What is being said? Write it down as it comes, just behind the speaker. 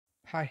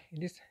Hi, in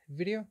this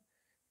video,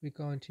 we're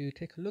going to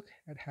take a look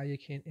at how you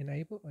can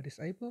enable or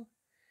disable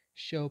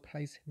show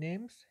place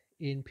names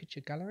in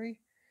picture gallery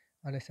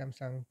on the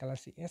Samsung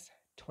Galaxy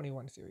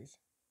S21 series.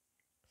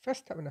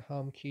 First, tap on the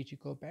home key to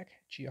go back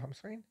to your home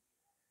screen.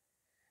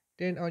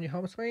 Then on your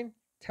home screen,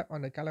 tap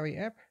on the gallery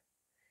app.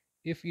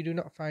 If you do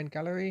not find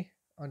gallery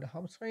on the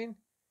home screen,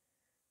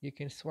 you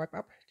can swipe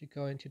up to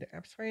go into the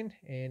app screen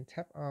and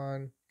tap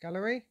on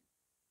gallery.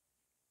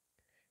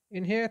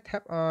 In here,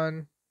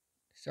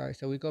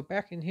 so we go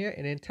back in here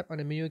and then tap on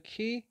the menu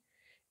key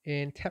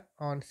and tap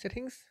on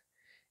settings.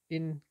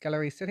 In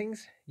gallery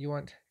settings, you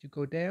want to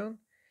go down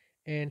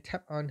and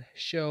tap on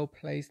show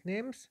place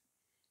names.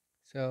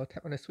 So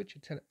tap on the switch to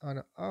turn it on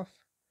or off.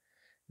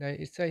 Now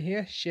it says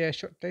here share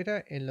short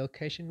data and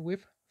location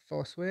with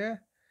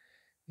Foursquare.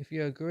 If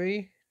you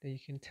agree, then you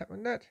can tap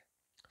on that.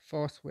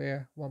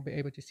 Foursquare won't be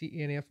able to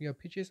see any of your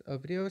pictures or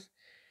videos.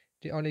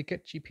 They only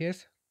get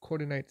GPS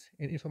coordinates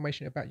and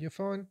information about your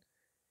phone.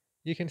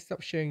 You can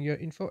stop sharing your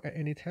info at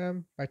any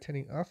time by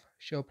turning off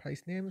show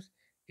place names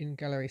in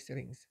gallery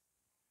settings.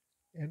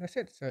 And that's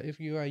it. So if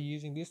you are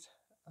using these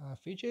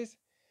features,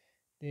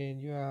 then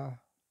you are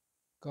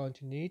going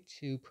to need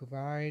to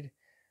provide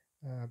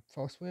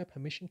Foursquare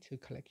permission to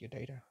collect your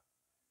data.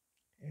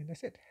 And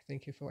that's it.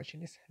 Thank you for watching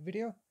this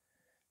video.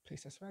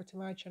 Please subscribe to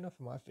my channel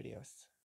for more videos.